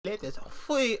this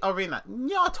free arena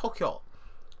near Tokyo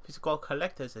physical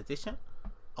collector's edition.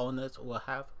 Owners will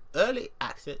have early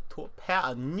access to a pair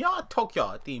of near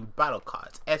Tokyo themed battle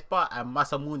cards, Esper and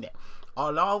Masamune,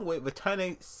 along with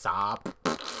returning sub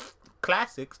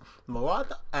classics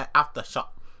Marauder and Aftershock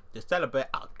to celebrate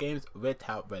our game's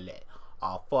retail relay.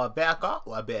 For Vega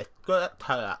will be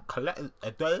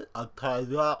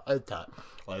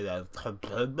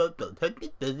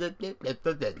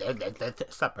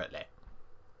separately.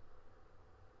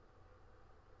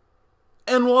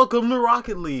 And welcome to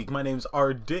Rocket League. My name's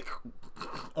R-DiK,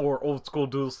 or Old School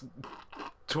Duels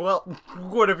 12,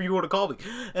 whatever you want to call me.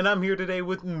 And I'm here today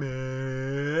with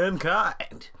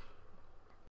Mankind.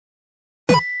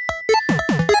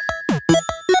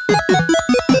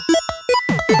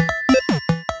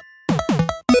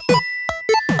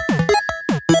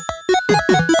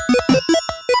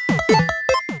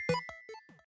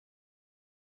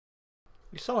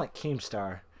 You sound like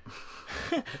Keemstar.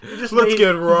 Let's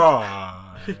get right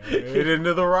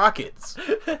into the Rockets.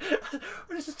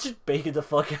 We're just baking the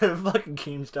fuck out of fucking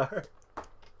Keemstar.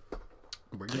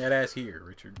 Bring that ass here,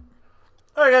 Richard.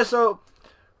 Alright guys, so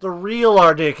the real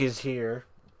RDiK is here.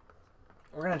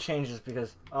 We're gonna change this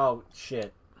because, oh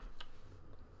shit.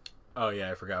 Oh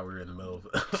yeah, I forgot we were in the middle of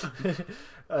it.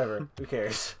 Whatever, who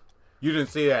cares? You didn't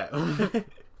see that.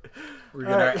 We're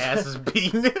getting our asses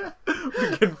beaten.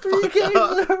 We're getting 3 fucked games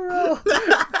up. in a row.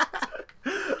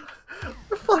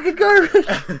 We're fucking garbage.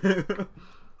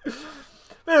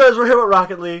 Anyways, we're here with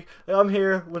Rocket League. I'm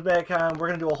here with Mankind. We're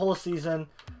gonna do a whole season.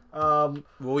 Well,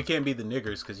 we can't be the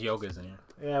niggers because Yoga's in here.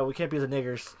 Yeah, we can't be the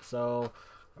niggers, so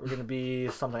we're gonna be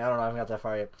something. I don't know. I haven't got that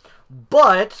far yet,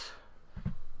 but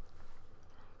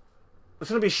it's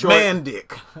gonna be short.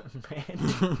 Mandick.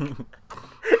 Mandick.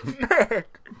 Man.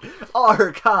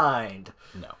 Our kind.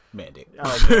 No, Mandick.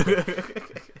 Oh,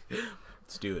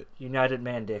 Let's do it. United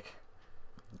Mandick.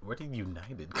 Where did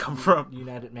United come from?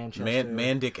 United Manchester.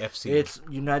 Mandick FC. It's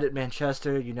United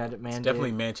Manchester. United Mandick. It's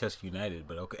definitely Manchester United,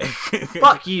 but okay.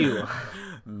 Fuck you.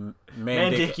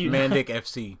 Mandick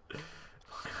FC.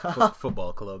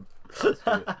 Football club.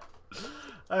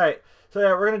 Alright, so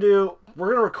yeah, we're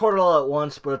gonna record it all at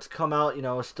once, but it's come out, you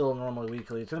know, it's still normally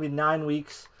weekly. It's gonna be 9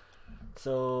 weeks.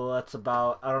 So that's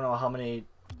about, I don't know how many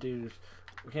dudes.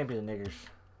 We can't be the niggers.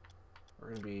 We're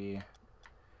gonna be.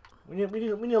 We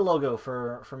need a logo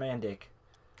for Mandick.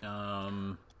 Up,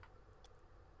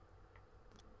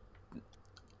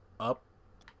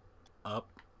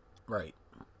 right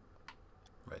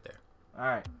there. All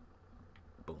right.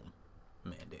 Boom,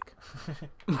 Mandick.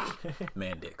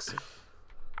 Mandicks.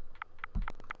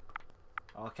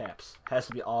 All caps. Has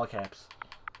to be all caps.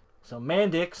 So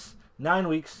Mandicks, 9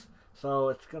 weeks. So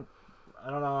it's gonna. I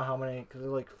don't know how many, because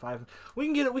they're like 5. We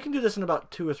can get it. We can do this in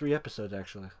about 2 or 3 episodes,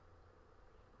 actually.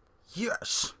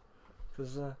 Yes.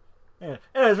 Because yeah.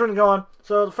 Anyways, we're gonna go on.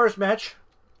 So the first match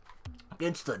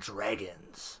against the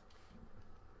Dragons.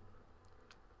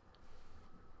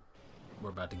 We're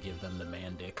about to give them the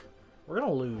Mandick. We're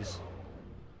gonna lose.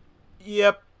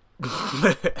 Yep.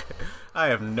 I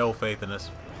have no faith in this.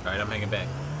 All right, I'm hanging back.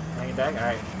 Hanging back. All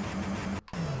right.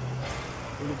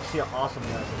 We need to see how awesome you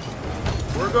guys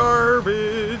are. We're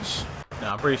garbage.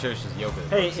 No, I'm pretty sure it's just Yoga.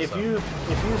 Hey, if you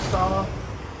saw,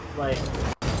 like,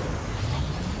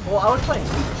 well, I was playing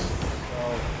Hoops,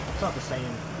 so it's not the same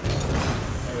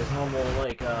as normal,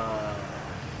 like, FIFA,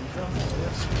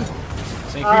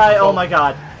 I guess. Oh my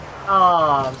god.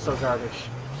 Oh, I'm so garbage.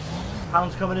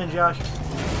 Pound's coming in, Josh.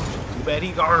 Too bad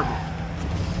he garbage.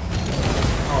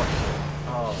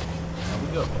 Oh. There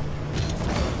we go.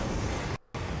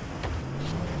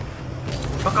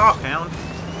 Fuck off, Hound.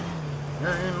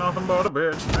 There ain't nothing but a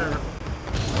bitch there.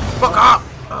 Fuck off!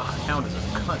 Oh, Hound is a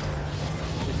cunt.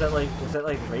 Is that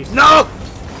like racing? No!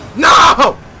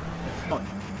 No! Come on.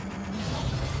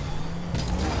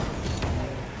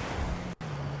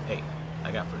 Hey,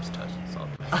 I got first touch. That's all.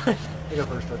 I got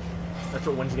first touch. That's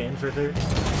what wins games right there.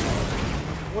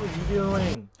 What are you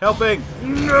doing? Helping!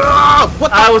 No! What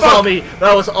the That was fuck? all me.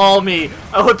 That was all me.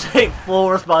 I would take full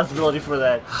responsibility for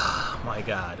that. Oh my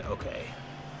god, okay.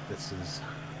 This is...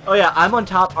 Oh yeah, I'm on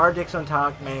top, RDiK's on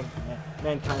top,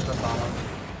 Mankind's on bottom.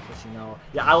 Just you know.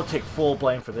 Yeah, I will take full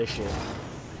blame for this shit.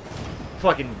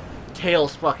 Fucking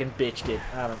Tails fucking bitched it.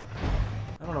 I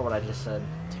don't know what I just said.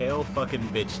 Tail fucking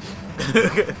bitched.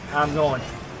 I'm going.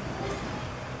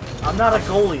 I'm not a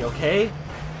goalie, okay?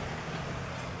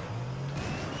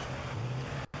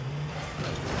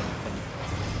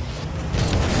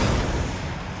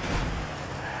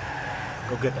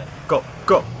 Go get that. Go,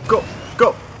 go, go,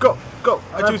 go, go, go.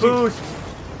 I choose you. Boost.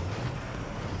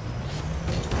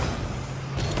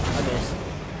 I missed.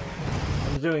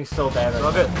 doing so bad It's right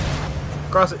all now.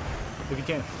 good. Cross it if you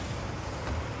can.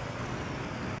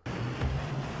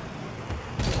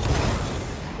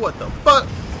 What the fuck?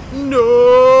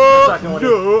 No! That's not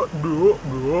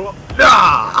No!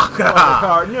 Ah!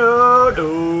 Car. No,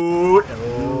 no,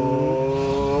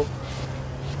 no.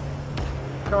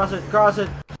 Cross it, cross it.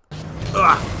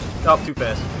 Ah! Oh, too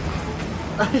fast.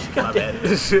 God My damn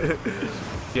bad.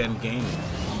 Gen game.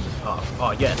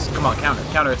 Oh, yes. Come on,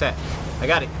 counter attack. I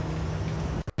got it.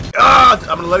 Ah!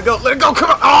 I'm gonna let it go. Let it go. Come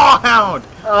on. Oh, hound.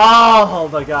 Oh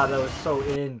my god, that was so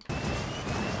in.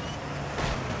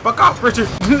 Fuck off, Richard.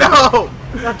 No.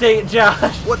 God dang it,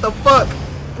 Josh. What the fuck?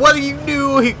 What are you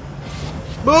doing?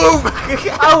 Move.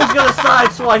 I was gonna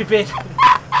sideswipe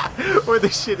it. Or the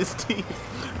shit is teeth.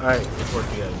 Alright, let's work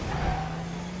together.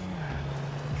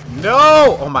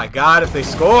 No! Oh my god, if they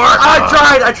score!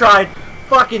 I tried.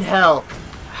 Fucking hell.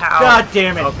 How? God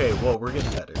damn it. Okay, well, we're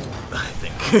getting better, I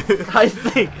think. I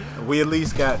think. We at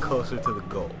least got closer to the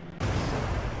goal.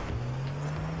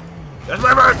 That's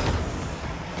my bird!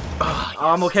 Oh, yes.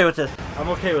 I'm okay with this. I'm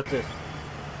okay with this.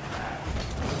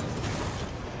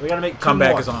 We gotta make two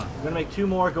Comeback more. is on. We're gonna make 2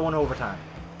 more going overtime.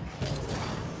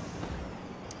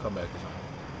 Comeback is on.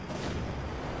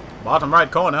 Bottom right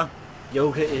corner.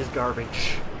 Yoga is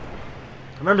garbage.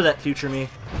 Remember that, future me.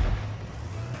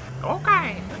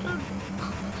 Okay.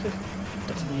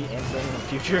 That's me answering in the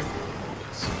future.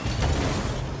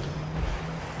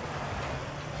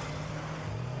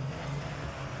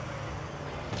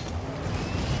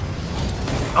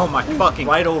 Oh my fucking...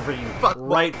 Right over you. Fuck,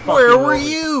 Right fucking where were over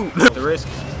you? The risk.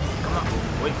 Come on,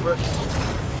 wait for it.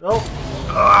 Oh.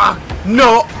 Ah,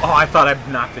 no! Oh, I thought I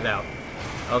knocked it out.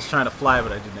 I was trying to fly,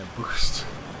 but I didn't have boost.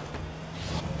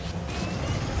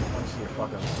 I want to see you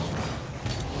fuck up.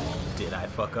 Did I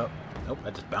fuck up? Nope,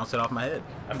 I just bounced it off my head.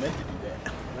 I meant to do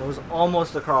that. It was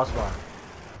almost the crossbar.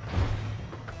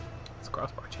 It's a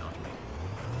crossbar challenge, me.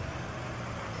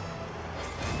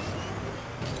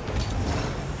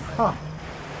 Huh.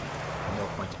 One more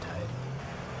point to tie it.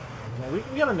 Yeah, we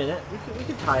got a minute. We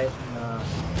can tie it and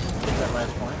get that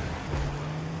last point.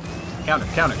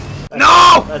 Counter.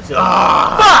 No! That's it.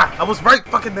 Ah, fuck! I was right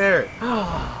fucking there.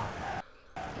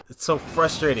 It's so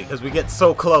frustrating because we get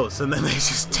so close and then they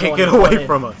just take it away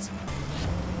from us.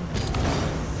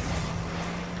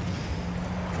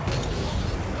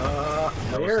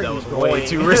 That was way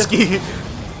too risky.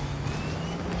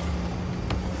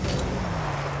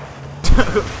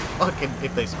 Fucking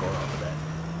if they score off of that.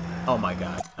 Oh my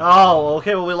god. Oh,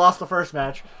 okay, well we lost the first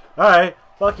match. Alright,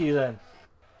 fuck you then.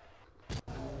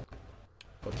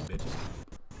 Fuck you, bitches.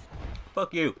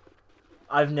 Fuck you.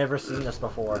 I've never seen this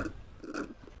before.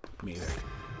 Me either.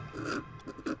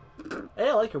 Hey,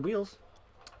 I like your wheels.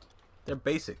 They're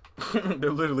basic.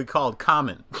 They're literally called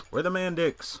common. We're the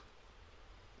Mandicks.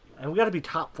 And we gotta be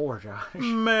top 4, Josh.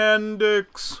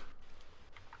 Mandicks.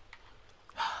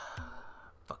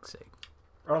 Fuck's sake.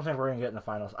 I don't think we're gonna get in the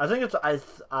finals. I think it's I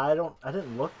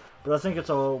didn't look, but I think it's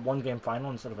a 1-game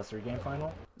final instead of a 3-game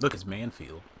final. Look, it's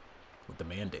Manfield with the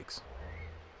Mandicks.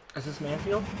 Is this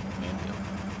Manfield? Manfield.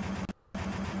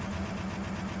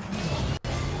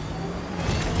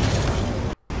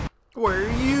 Where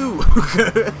are you?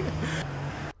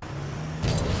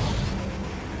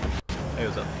 Hey,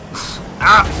 what's up?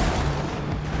 Ah!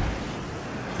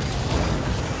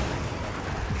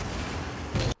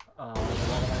 Oh my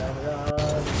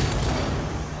god.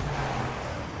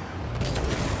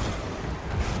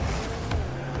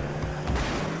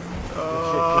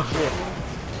 Good shit.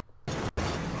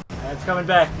 It's coming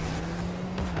back.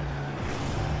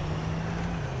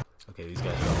 Okay, these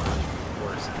guys are a lot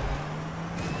worse.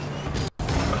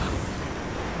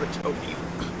 Rich, oh, you.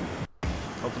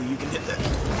 Hopefully you can hit that.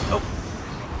 Oh.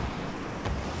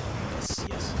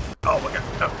 Yes. Oh my god.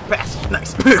 Oh, pass.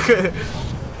 Nice.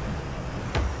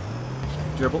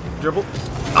 Dribble.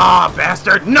 Ah,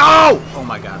 bastard. No! Oh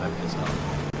my god, I'm pissed off.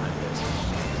 I'm pissed.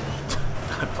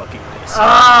 I'm fucking pissed.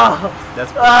 Ah!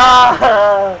 That's bullshit.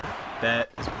 Ah! That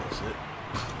is bullshit.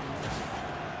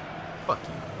 Fuck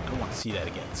you. I don't want to see that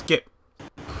again. Skip.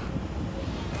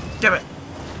 Skip it.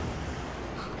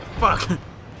 Fuck.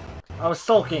 I was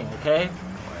sulking, okay?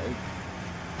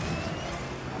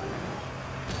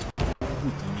 Who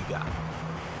do you got?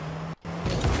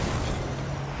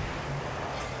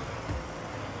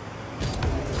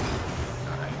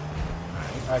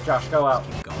 Alright, Josh, go out.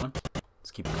 Keep going.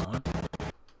 Let's keep going.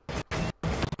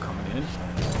 Coming in.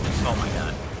 Oh my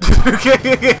god.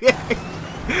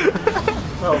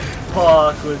 Oh,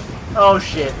 fuck. Oh,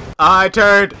 shit. I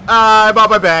turned. I'm on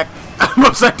my back. I'm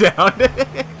upside down.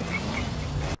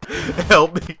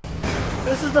 Help me.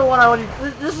 This is the one I want.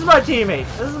 This is my teammate.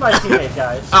 This is my teammate,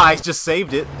 guys. Ah, I just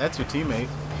saved it. That's your teammate.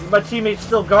 My teammate's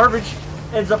still garbage.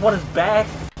 Ends up on his back.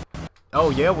 Oh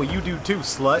yeah, well you do too,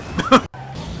 slut.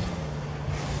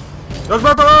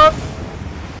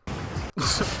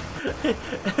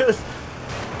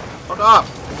 Fuck off!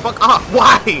 Fuck off!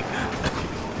 Why?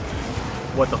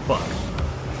 What the fuck?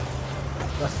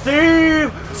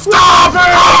 Steve! Stop!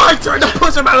 Oh, I tried to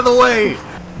push him out of the way!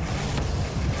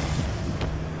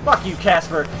 Fuck you,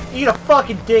 Casper. Eat a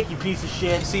fucking dick, you piece of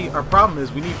shit. See, our problem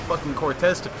is we need fucking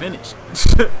Cortez to finish.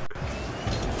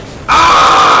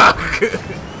 Ah!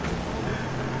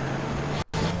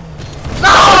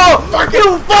 No!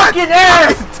 You fucking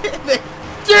ass! Damn it!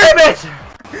 Damn it!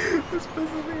 This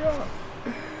pisses me off.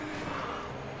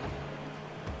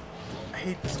 I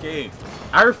hate this game.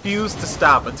 I refuse to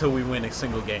stop until we win a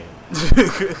single game.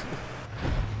 Alright.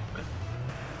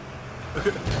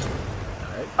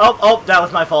 Oh, that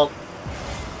was my fault.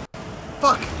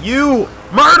 Fuck you,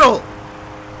 Myrtle!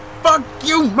 Fuck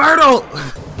you, Myrtle!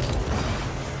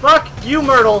 Fuck you,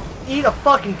 Myrtle. Eat a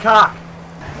fucking cock.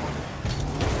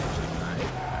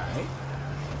 Alright.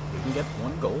 We can get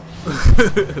one goal.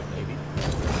 Maybe.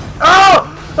 Oh!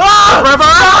 Oh!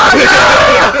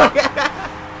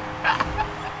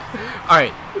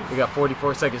 Alright, we got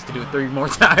 44 seconds to do it 3 more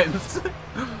times.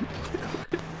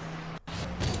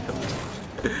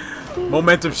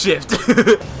 Momentum shift.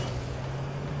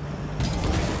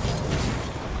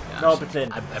 Nope, it's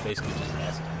in. I basically just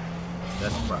asked him.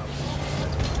 That's the problem.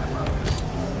 That's my problem.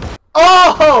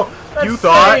 Oh! That You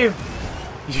thought? save.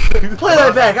 Play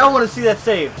that back. I want to see that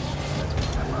save.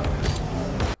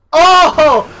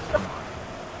 Oh!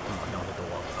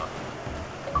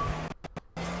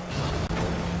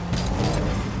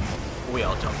 We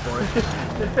all jump for it.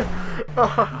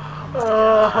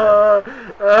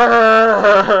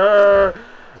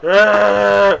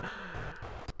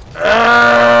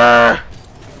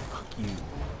 Fuck you.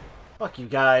 Fuck you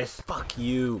guys. Fuck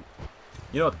you.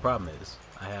 You know what the problem is?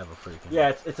 I have a freaking...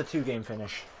 Yeah, it's a 2-game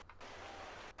finish.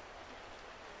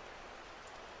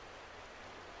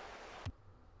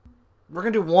 We're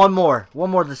gonna do one more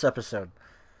this episode.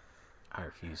 I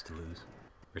refuse to lose.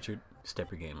 Richard, step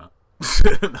your game up.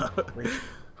 No.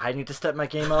 I need to step my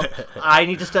game up. I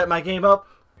need to step my game up.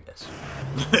 Yes.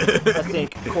 I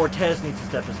think Cortez needs to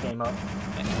step his game up.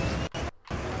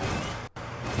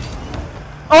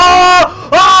 Oh!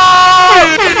 Oh!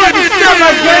 I can step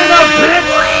my game up, bitch!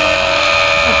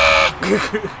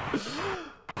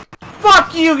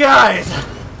 Fuck you guys!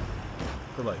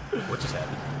 We're like, what just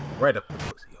happened? Right up the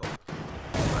pussy hole.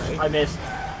 Right. I missed.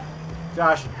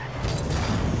 Josh.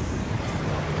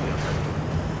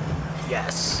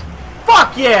 Yes.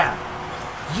 Fuck yeah!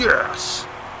 Yes.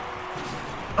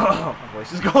 Oh, my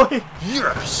voice is going.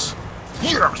 Yes.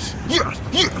 Yes. Yes.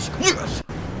 Yes. Yes.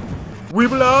 We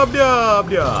blah blah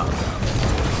blah.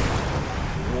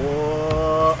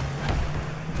 Whoa.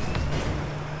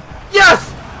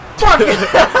 Yes! Fuck it!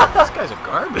 These guys are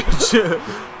garbage.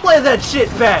 Play that shit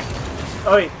back!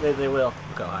 Oh wait, they will.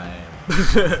 Look how high I am.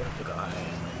 Look how high I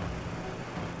am.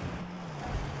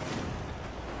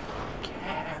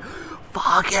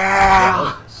 Fuck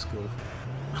yeah! Skill.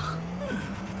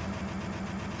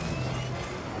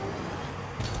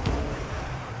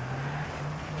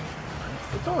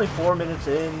 It's only 4 minutes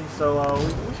in, so we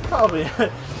should probably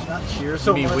not cheer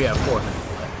so I mean, much. we have 4 minutes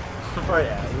left. Oh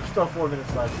yeah, we've still 4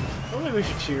 minutes left. I don't think we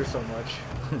should cheer so much.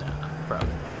 Nah,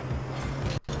 probably.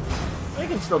 They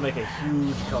can still make a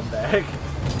huge comeback.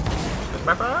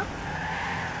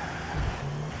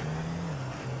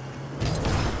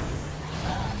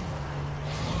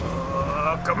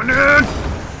 Coming in!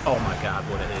 Oh my god,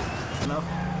 what a hit. Enough.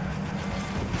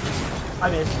 I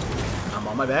missed. I'm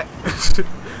on my back.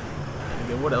 And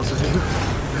then what else is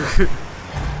new?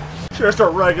 Just a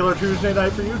regular Tuesday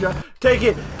night for you, John. Take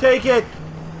it! Take it!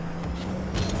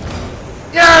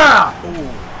 Yeah! Ooh.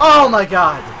 Oh my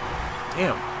god!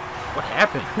 Damn. What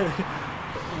happened?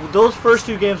 Those first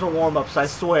 2 games were warm-ups, I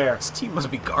swear. This team must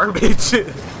be garbage.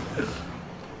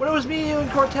 When it was me, you,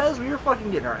 and Cortez, we were fucking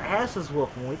getting our asses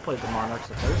whooped when we played the Monarchs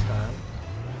the first time.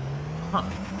 Huh.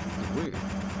 Weird.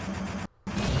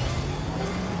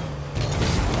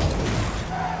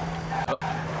 Oh.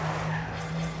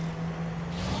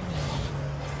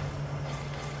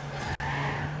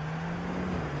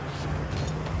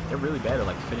 They're really bad at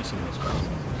like finishing those crosses.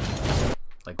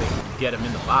 Like they can get them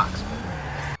in the box.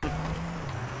 But...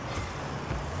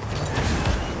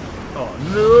 Oh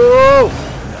no!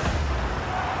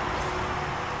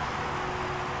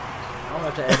 I don't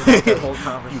have to edit out that whole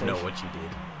conversation. You know what you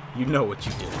did. You know what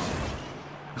you did.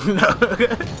 No.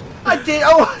 I did!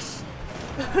 Oh!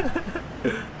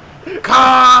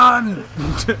 Con!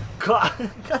 God.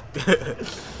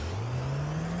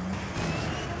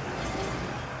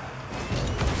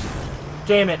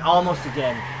 Damn it, almost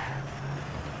again.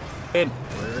 Ben,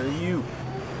 where are you?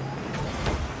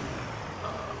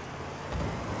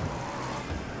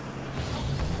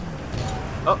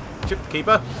 Oh, chip the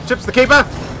keeper. Chips the keeper!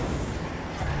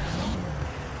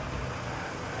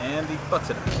 And he fucks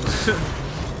it up.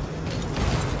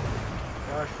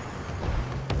 Gosh.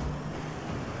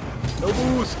 No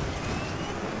boost!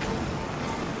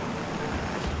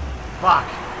 Fuck.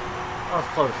 That was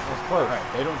close. That was close. Alright,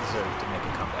 they don't deserve to make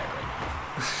a comeback right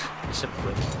now. They should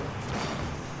flip.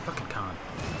 Fucking con.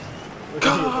 Look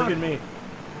at me. Look at me.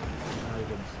 Oh, you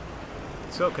didn't.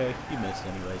 It's okay. You missed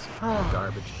anyways.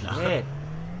 Garbage. No. Shit.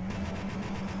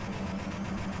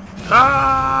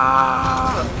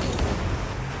 Ah!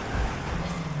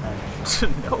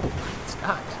 No, it's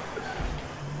not.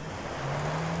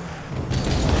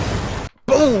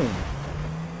 Boom!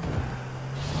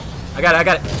 I got it, I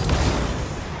got it.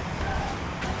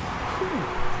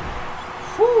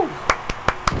 Whew.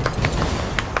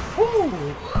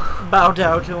 Whew. Bow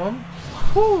down to him.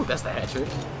 Whew, that's the hat trick.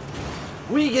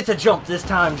 We get to jump this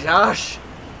time, Josh.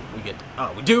 We get,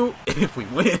 oh, we do. If we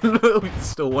win, we can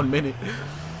still 1 minute.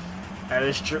 That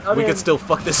is true. We could still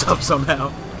fuck this up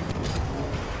somehow.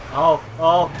 Oh,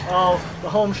 the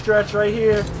home stretch right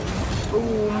here.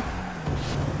 Boom.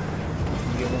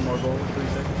 Can you get one more goal in 3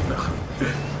 seconds? No.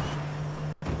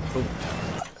 Boom.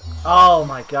 Oh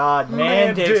my God,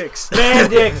 Mandicks.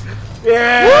 Mandicks.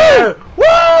 Yeah.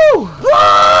 Woo!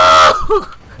 Woo!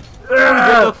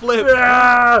 Get the flip.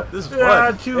 Yeah. This is fun.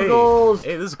 Yeah, 2 goals.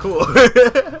 Hey, this is cool.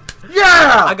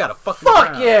 Yeah. I got a fucking Fuck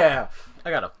crown. yeah. I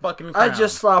got a fucking crown. I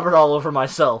just slobbered all over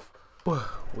myself.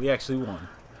 We actually won.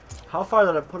 How far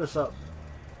did I put us up?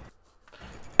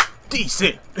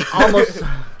 Decent. Almost.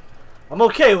 I'm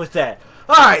okay with that.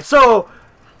 Alright, so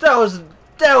that was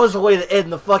a way to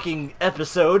end the fucking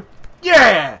episode.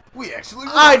 Yeah! We actually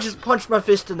won. I just punched my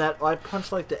fist in that. I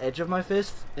punched like the edge of my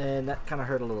fist, and that kind of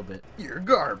hurt a little bit. You're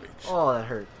garbage. Oh, that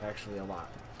hurt actually a lot.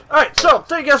 Alright, so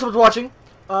thank you guys so much for watching.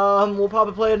 We'll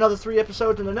probably play another 3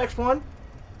 episodes in the next one.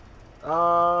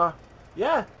 Yeah.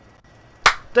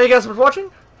 Thank you guys so much for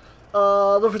watching.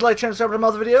 Don't forget to like, channel, subscribe to my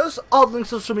other videos. All the links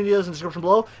to social media is in the description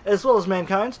below, as well as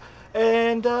Mankind's.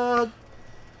 And, have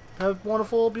a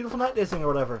wonderful, beautiful night, day thing, or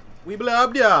whatever. We blah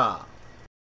blah.